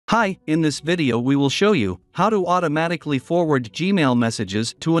Hi, in this video we will show you how to automatically forward Gmail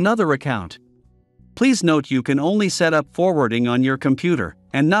messages to another account. Please note you can only set up forwarding on your computer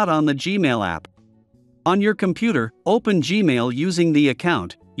and not on the Gmail app. On your computer, open Gmail using the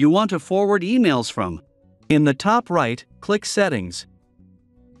account you want to forward emails from. In the top right, click Settings.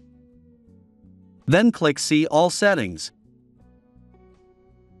 Then click See All Settings.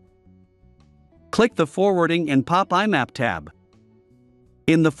 Click the Forwarding and Pop IMAP tab.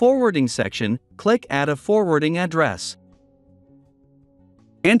 In the Forwarding section, click Add a forwarding address.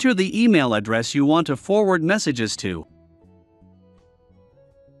 Enter the email address you want to forward messages to.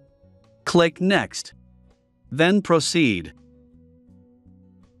 Click Next. Then Proceed.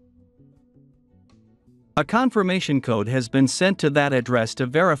 A confirmation code has been sent to that address to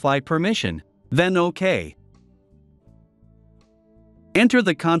verify permission. Then OK. Enter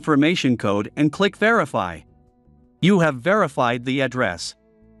the confirmation code and click Verify. You have verified the address.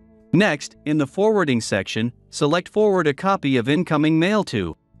 Next, in the Forwarding section, select Forward a copy of incoming mail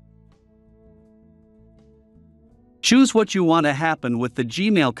to. Choose what you want to happen with the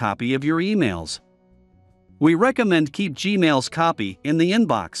Gmail copy of your emails. We recommend keep Gmail's copy in the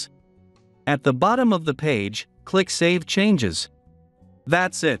inbox. At the bottom of the page, click Save Changes.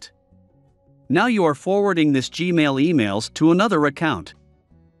 That's it. Now you are forwarding this Gmail emails to another account.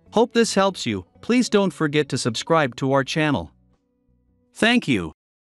 Hope this helps you. Please don't forget to subscribe to our channel. Thank you.